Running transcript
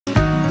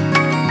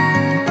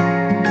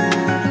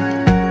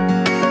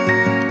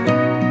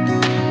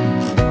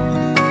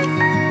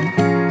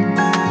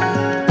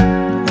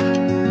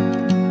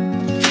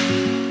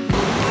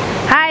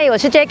我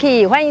是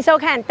Jackie， 欢迎收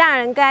看大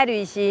人该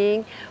旅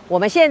行。我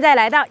们现在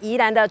来到宜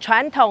兰的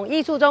传统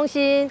艺术中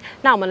心。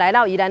那我们来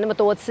到宜兰那么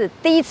多次，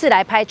第一次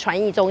来拍传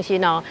艺中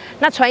心哦。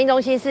那传艺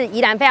中心是宜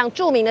兰非常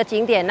著名的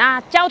景点，那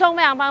交通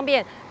非常方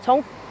便，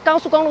从高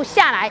速公路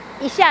下来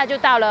一下就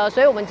到了。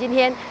所以我们今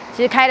天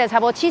其实开了差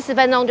不多70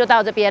分钟就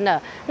到这边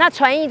了。那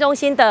传艺中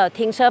心的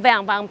停车非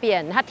常方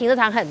便，它停车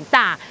场很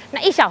大，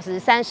那1小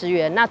时30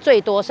元，那最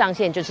多上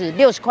限就是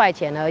60块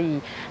钱而已。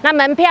那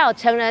门票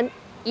成人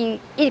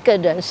一个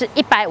人是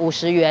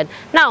150元，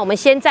那我们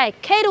先在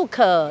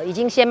Klook 已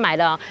经先买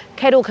了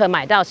，Klook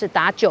买到是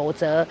打9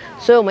折，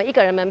所以我们一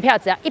个人门票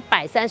只要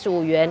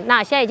135元。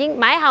那现在已经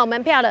买好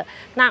门票了，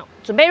那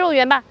准备入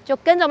园吧，就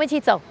跟着我们一起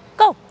走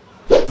 ，Go！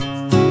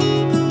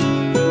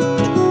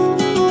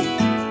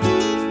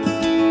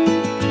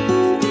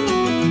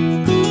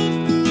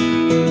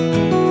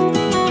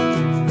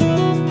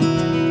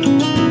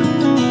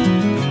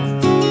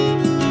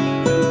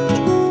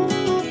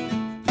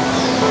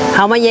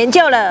 好，我们研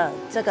究了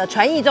这个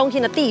传艺中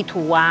心的地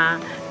图啊，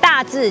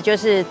大致就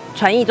是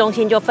传艺中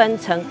心就分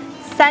成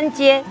3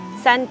街、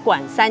3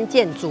馆、3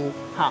建筑。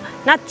好，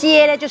那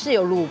街呢就是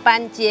有鲁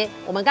班街，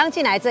我们刚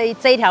进来这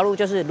一条路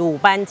就是鲁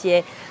班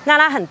街，那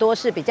它很多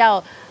是比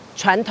较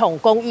传统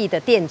工艺的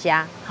店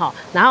家，好，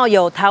然后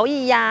有陶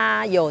艺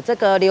呀，有这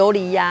个琉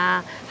璃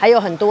呀，还有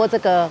很多这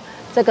个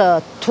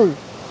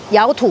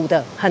窑土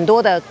的很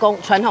多的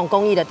传统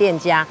工艺的店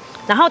家。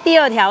然后第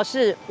2条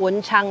是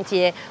文昌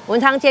街，文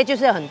昌街就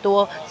是很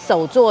多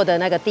手做的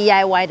那个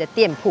DIY 的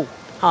店铺，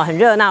好，很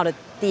热闹的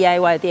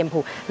DIY 的店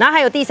铺。然后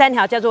还有第3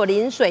条叫做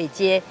临水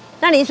街，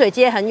那临水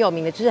街很有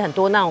名的就是很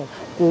多那种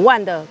古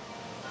玩的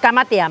干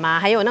妈点嘛，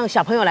还有那种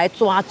小朋友来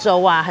抓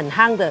周啊，很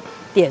夯的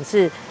点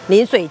是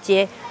临水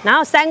街。然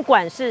后3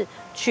馆是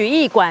曲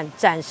艺馆、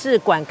展示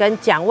馆跟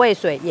蒋渭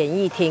水演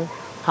艺厅，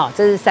好，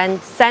这是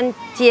三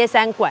街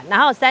3馆。然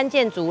后3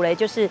建筑嘞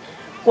就是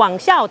广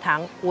孝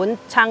堂、文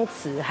昌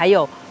祠，还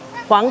有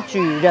黄举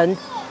人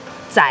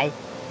宅，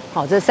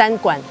好，这3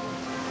馆、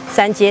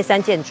3街、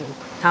3建筑。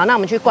好，那我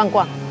们去逛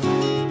逛。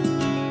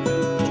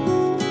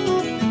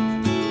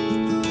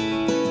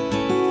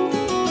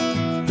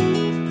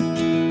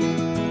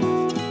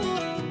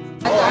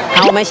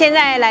好，我们现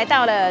在来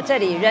到了这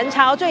里，人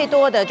潮最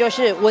多的就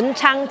是文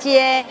昌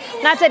街。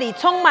那这里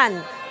充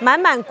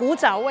满古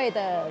早味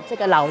的这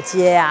个老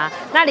街啊，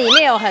那里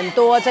面有很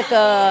多这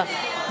个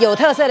有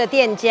特色的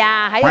店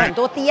家，还有很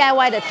多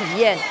DIY 的体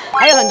验，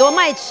还有很多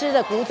卖吃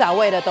的古早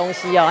味的东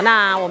西哦。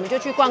那我们就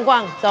去逛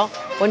逛，走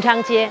文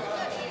昌街。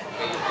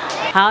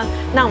好，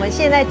那我们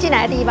现在进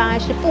来的地方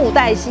是布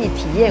袋戏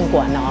体验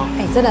馆哦，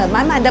哎，真的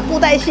满满的布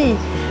袋戏，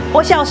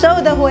我小时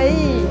候的回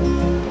忆。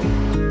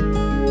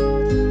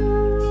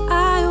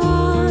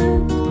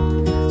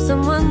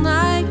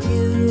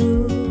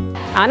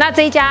好，那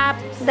这一家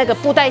那个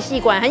布袋戏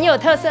馆很有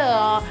特色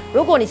哦。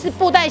如果你是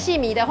布袋戏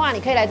迷的话，你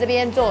可以来这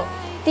边做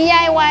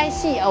DIY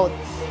戏偶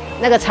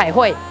那个彩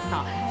绘，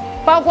好，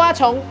包括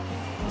从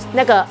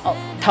那个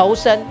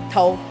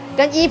头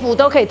跟衣服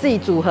都可以自己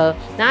组合，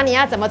然后你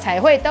要怎么彩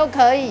绘都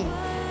可以。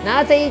然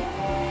后这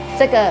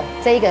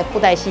一个布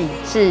袋戏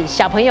是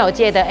小朋友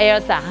界的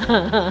Elsa，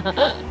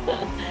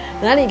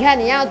 然后你看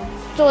你要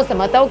做什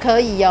么都可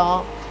以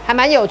哦，还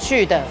蛮有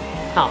趣的。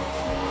好，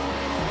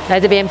来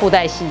这边布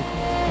袋戏。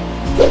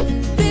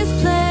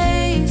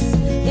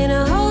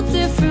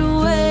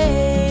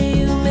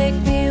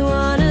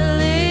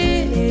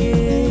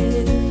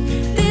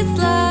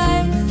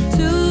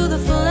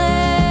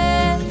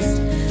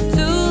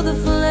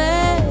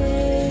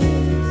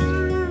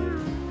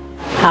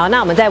好，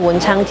那我们在文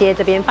昌街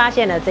这边发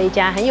现了这一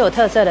家很有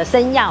特色的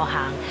生药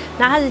行，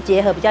那它是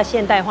结合比较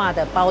现代化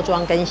的包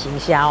装跟行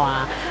销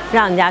啊，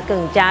让人家更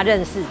加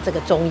认识这个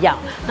中药。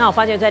那我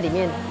发现在里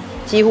面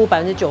几乎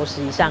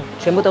90%以上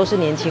全部都是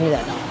年轻人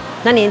哦，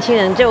那年轻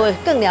人就会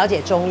更了解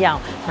中药，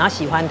然后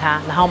喜欢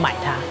它，然后买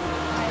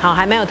它。好，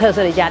还蛮有特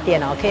色的一家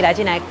店哦，可以来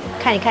进来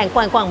看一看、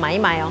逛一逛、买一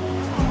买哦。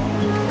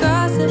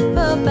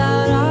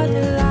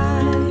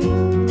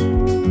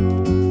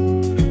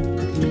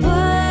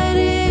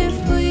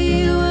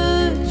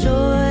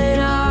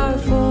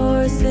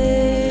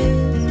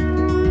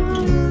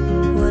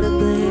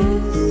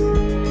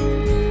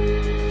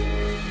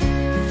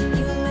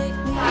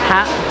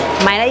好，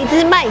买了一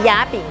支麦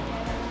芽饼，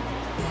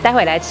待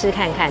会来吃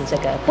看看这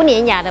个不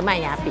粘牙的麦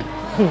芽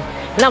饼。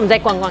那我们再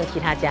逛逛其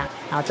他家，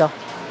好走。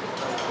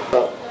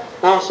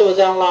那师傅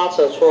这样拉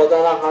扯，除了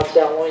再让它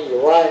降温以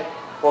外，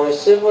我们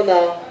师傅呢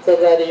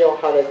正在利用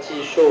他的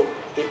技术，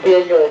一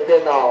边用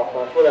电脑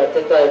反复的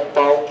正在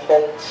包空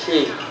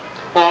气，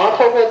然后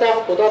透过这样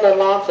不断的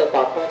拉扯，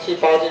把空气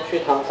包进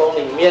去糖葱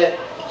里面。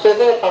所以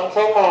这个糖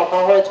葱啊，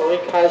它会从一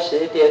开始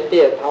一点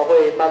点，它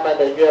会慢慢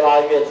的越拉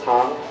越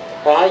长。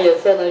它颜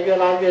色呢越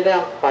拉越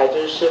亮，白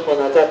就是师傅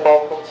呢在包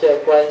空气的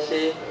关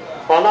系。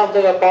好，那我们这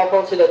个包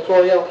空气的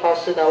作用，它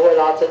是呢为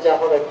了增加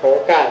它的口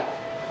感。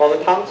我们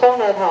糖葱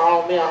呢它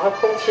奥妙，它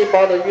空气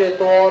包的越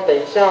多，等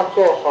一下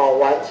做好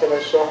完成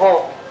的时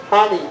候，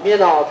它里面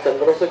哦整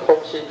个都是空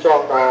心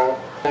状的哦。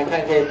看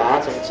看可以把它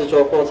整个制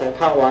作过程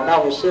看完。那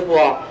我们师傅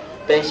啊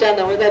等一下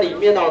呢，会在里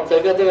面哦，整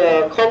个这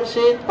个空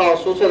心哦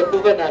酥脆的部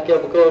分呢，给我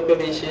们各位贵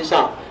宾欣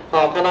赏。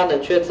好，看它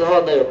冷却之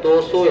后呢，有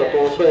多酥有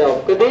多脆哦。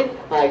贵宾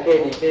还可以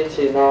里面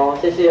请哦，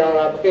谢谢哦，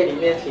来可以里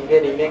面请，可以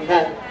里面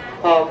看。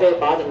好，可以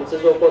把整个制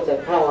作过程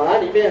看完。它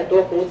里面很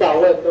多古早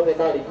味都可以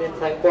到里面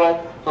参观。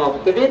好，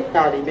贵宾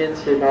到里面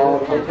请哦，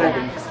可以看。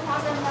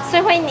所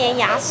以会粘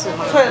牙齿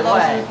吗？脆的东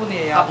西不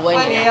粘牙，它不会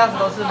粘牙齿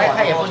都是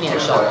它也不粘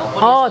手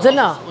哦，真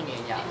的。不粘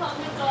牙。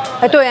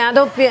哎，对啊，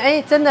都变哎，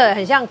真的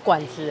很像管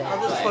子哎。它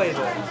是脆的，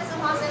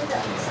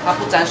它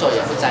不沾手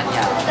也不沾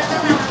牙。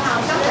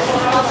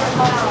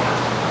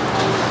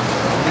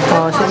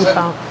哦，是一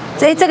包。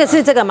哎，这个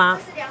是这个吗？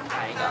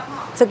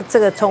这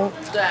个葱。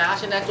对啊，它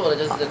现在做的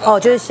就是这个。哦，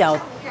就是小。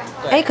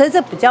哎，可是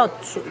这比较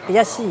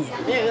细。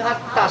因为它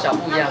大小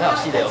不一样，它有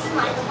细的有粗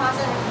的。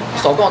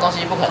手工的东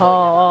西不可能。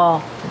哦。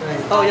对，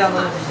都一样都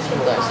是机器。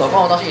对，手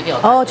工的东西一定有。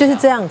哦，就是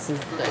这样子。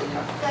对。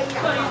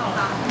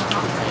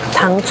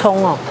糖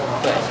葱哦。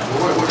对。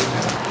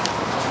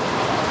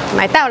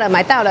买到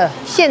了，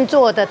现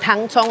做的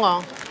糖葱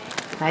哦，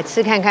来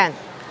吃看看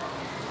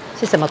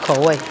是什么口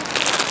味，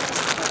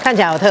看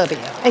起来好特别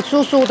哦，哎，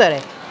酥酥的嘞，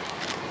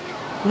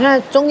你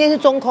看中间是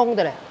中空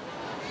的嘞，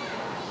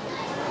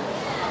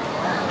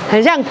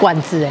很像管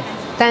子哎，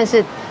但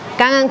是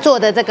刚刚做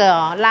的这个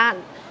哦，拉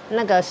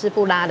那个师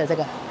傅拉的这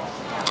个，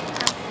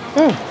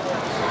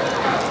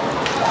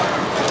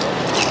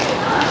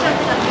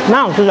蛮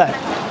好吃的，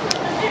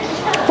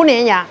不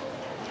粘牙，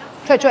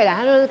脆脆的，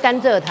它就是甘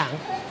蔗糖。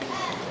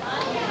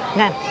你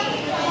看，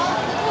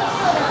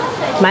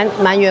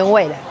蛮原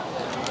味的，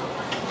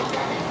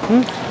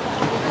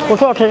不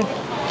错吃。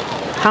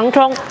糖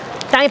葱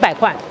单100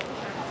块，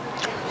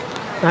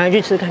拿回去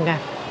吃看看。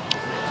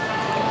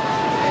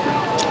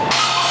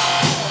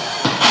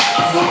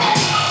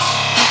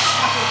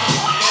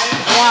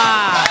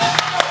哇！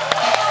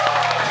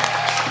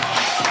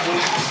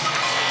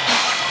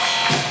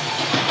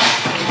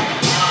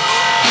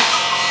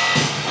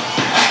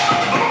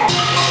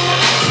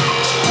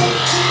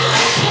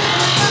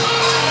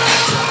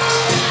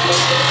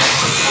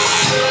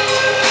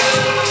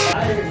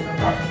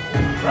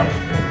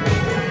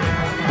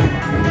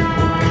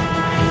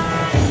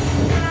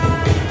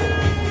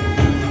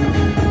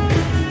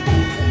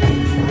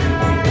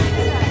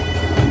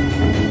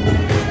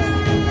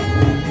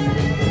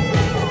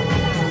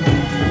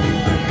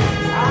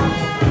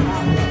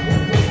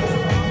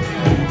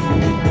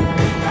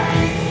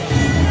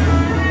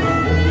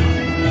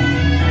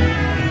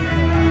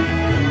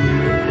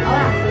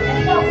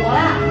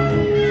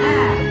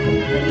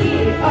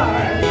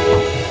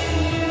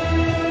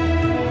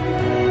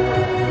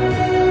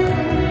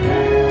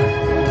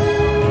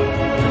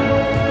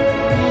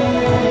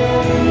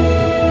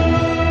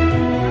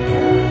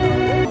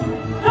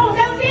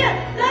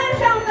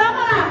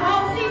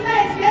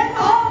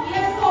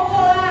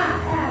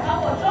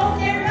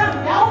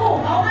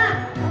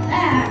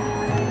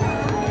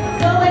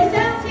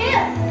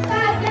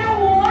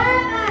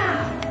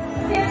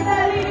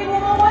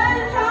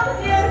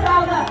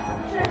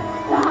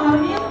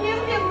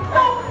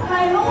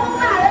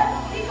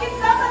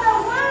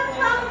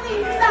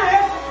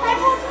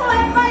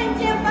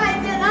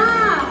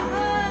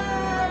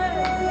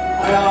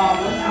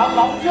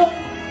老兄，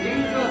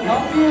您这条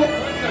街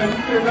正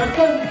是个跟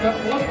着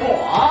不错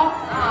啊！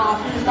那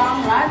是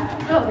当然，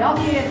这条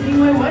街名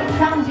为文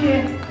昌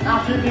街，那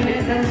是比您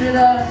认识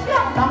的相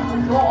当不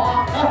错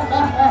啊！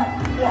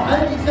我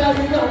还以下一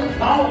条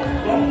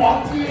龙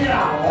王街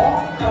啊！哦，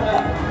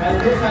感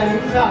觉在您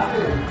下是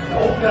有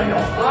个有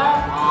啊！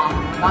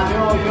那就有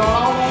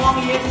劳龙王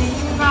爷您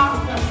啦！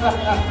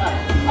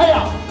哎呀，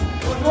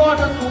我说这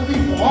土地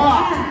婆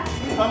啊，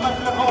你什么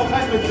时候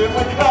开始学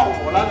会跳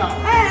舞了呢？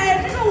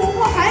哎，这个舞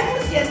步还不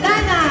简单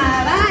呐！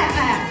来，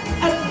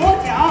左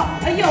脚，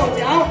右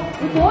脚，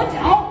左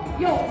脚，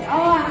右脚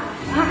啊！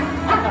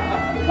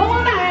龙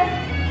王大人，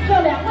这2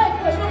位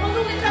可是我们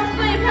路面上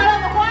最漂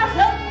亮的花神，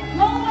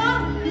龙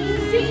王，您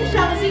欣赏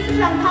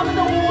他们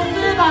的舞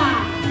姿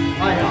吧。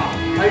哎呀，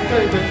还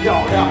真是漂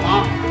亮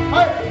啊！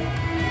哎，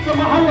怎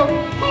么还有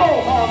泡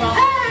泡呢？哎，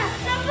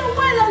这是为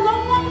了龙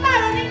王大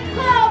人您特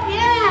别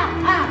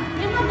啊！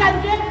有没有感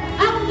觉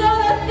under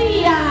the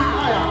sea 呀？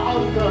哎呀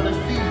 ，under the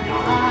sea 啊！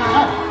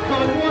可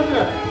说是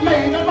美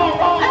的爆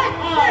爆！哎，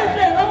是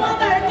龙王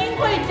大人您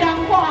会讲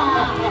话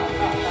啊！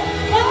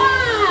龙王，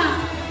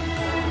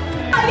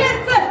好燕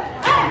子，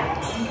哎，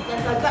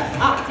赞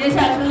啊！接下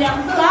来是2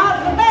次了啊，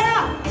准备了，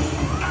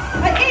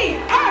来1、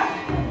2、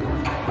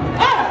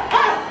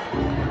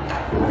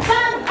3、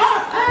2，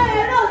哎，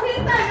肉心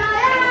在哪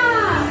呀？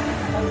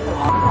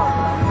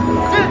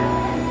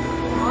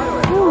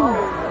鼓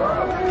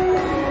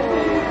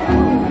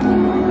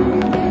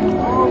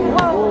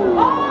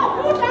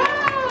掌！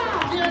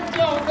尖叫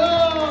声！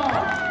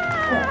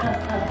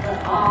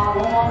龙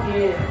王爷，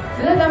此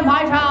等排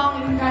场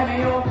应该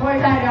没有亏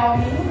待了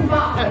您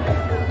吧？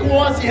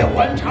多谢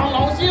文昌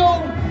老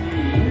兄，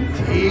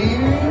请。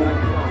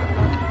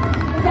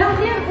相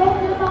信公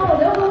子帮我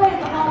留个位置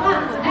好吗？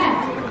哎，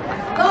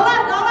走了，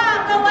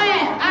各位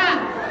啊，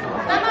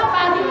咱们把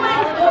定位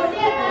首先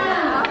啊。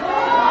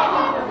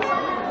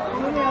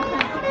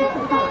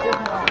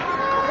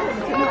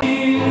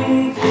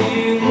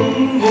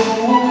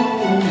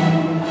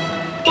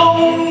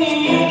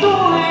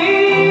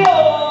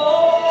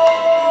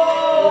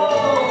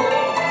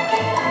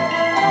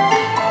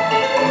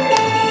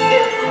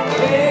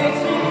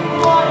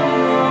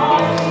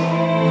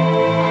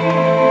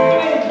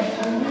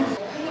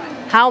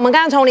好，我们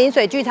刚刚从临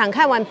水剧场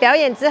看完表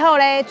演之后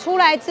嘞，出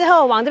来之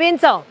后往这边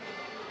走，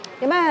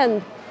有没有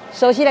很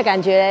熟悉的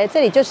感觉嘞？这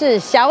里就是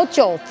小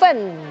九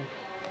份，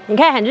你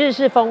看很日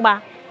式风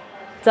吧？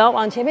走，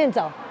往前面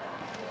走，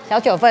小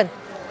九份。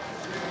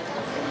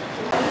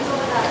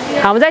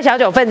好，我们在小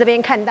九份这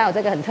边看到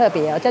这个很特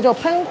别哦，叫做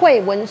喷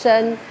绘纹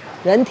身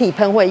人体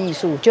喷绘艺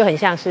术，就很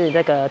像是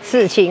这个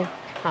刺青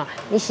啊。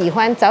你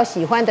找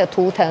喜欢的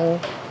图腾，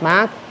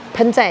把它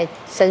喷在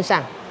身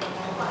上，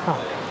好。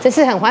这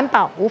次很环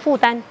保，无负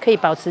担，可以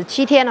保持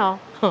7天哦。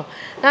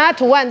那它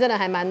图案真的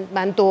还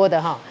蛮多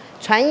的哈，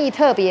传艺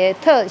特别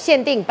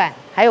限定版，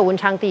还有文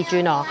昌帝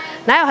君哦，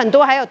还有很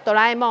多，还有哆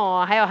啦 A 梦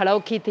哦，还有 Hello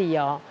Kitty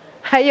哦，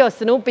还有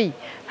史努比，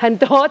很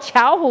多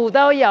巧虎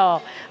都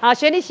有啊。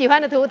选你喜欢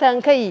的图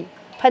腾，可以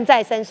喷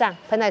在身上，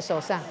喷在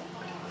手上，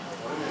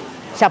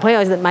小朋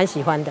友是蛮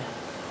喜欢的。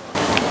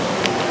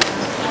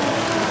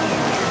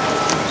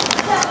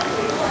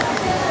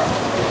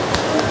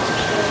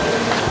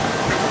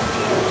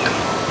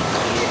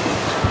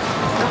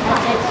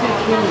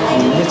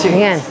你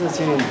看，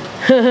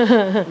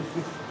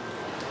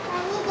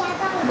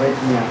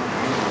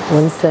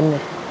纹身的，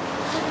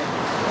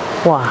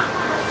哇！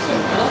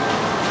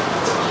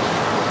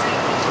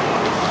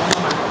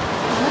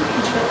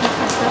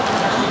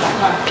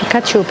皮卡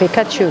丘，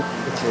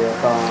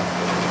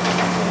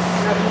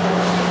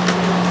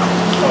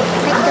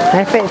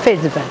来痱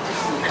子粉，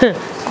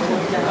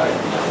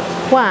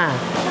哇！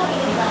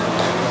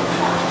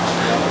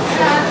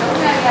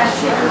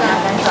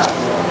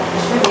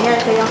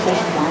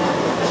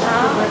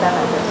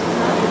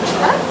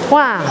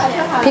哇，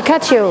皮卡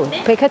丘，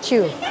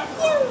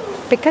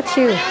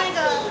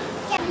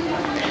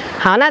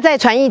好，那在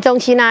传艺中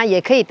心呢，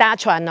也可以搭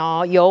船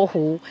哦，游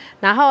湖。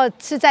然后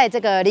是在这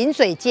个临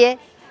水街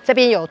这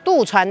边有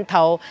渡船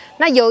头，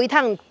那游一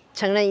趟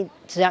成人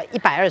只要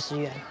120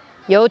元，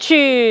游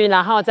去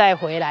然后再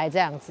回来这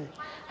样子，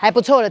还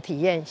不错的体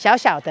验，小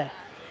小的，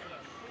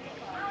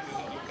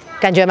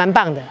感觉蛮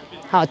棒的。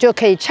好，就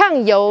可以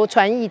畅游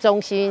传艺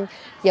中心，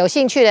有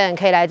兴趣的人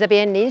可以来这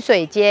边临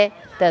水街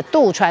的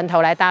渡船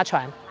头来搭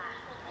船。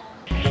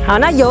好，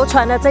那游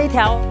船的这一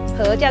条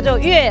河叫做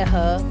月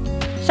河，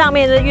上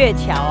面是月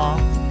桥哦，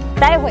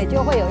待会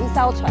就会有一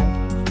艘船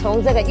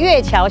从这个月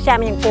桥下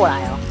面过来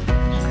哦，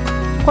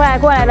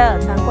过来了，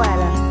船过来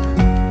了。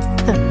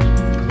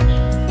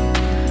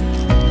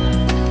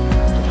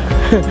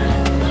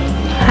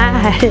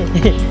嗨。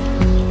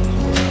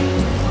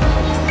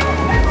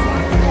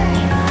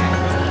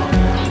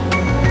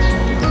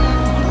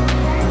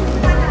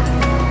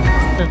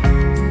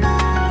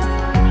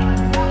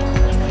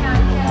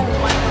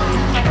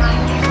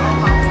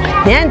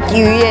你看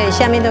鱼耶，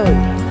下面都有鱼。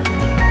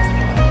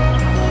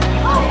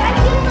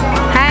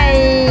嗨，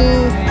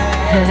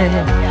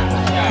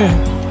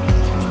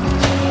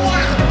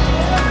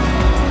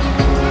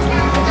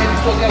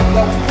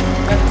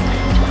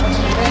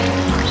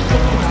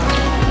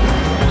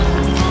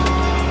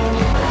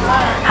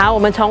好，我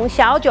们从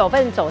小九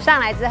份走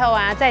上来之后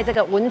啊，在这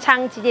个文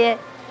昌街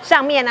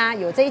上面呢，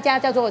有这一家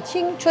叫做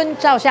青春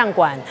照相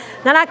馆，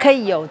那它可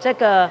以有这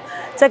个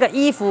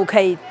衣服可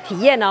以体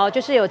验哦，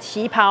就是有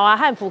旗袍啊、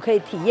汉服可以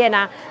体验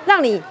啊，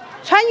让你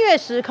穿越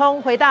时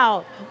空回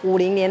到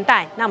50年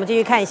代。那我们继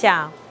续看一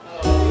下哦。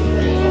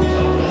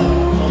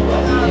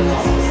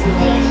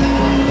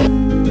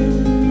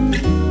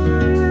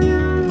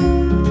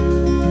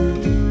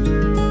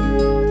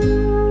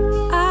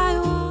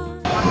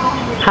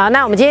好，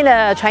那我们今天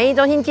的传艺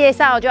中心介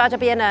绍就到这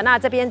边了。那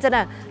这边真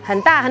的很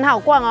大，很好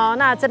逛哦。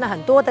那真的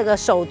很多这个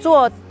手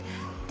作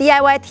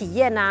DIY 体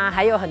验啊，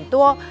还有很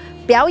多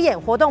表演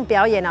活动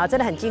表演哦，真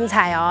的很精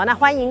彩哦。那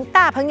欢迎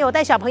大朋友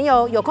带小朋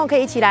友有空可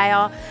以一起来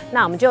哦。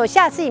那我们就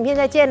下次影片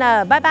再见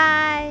了，拜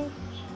拜。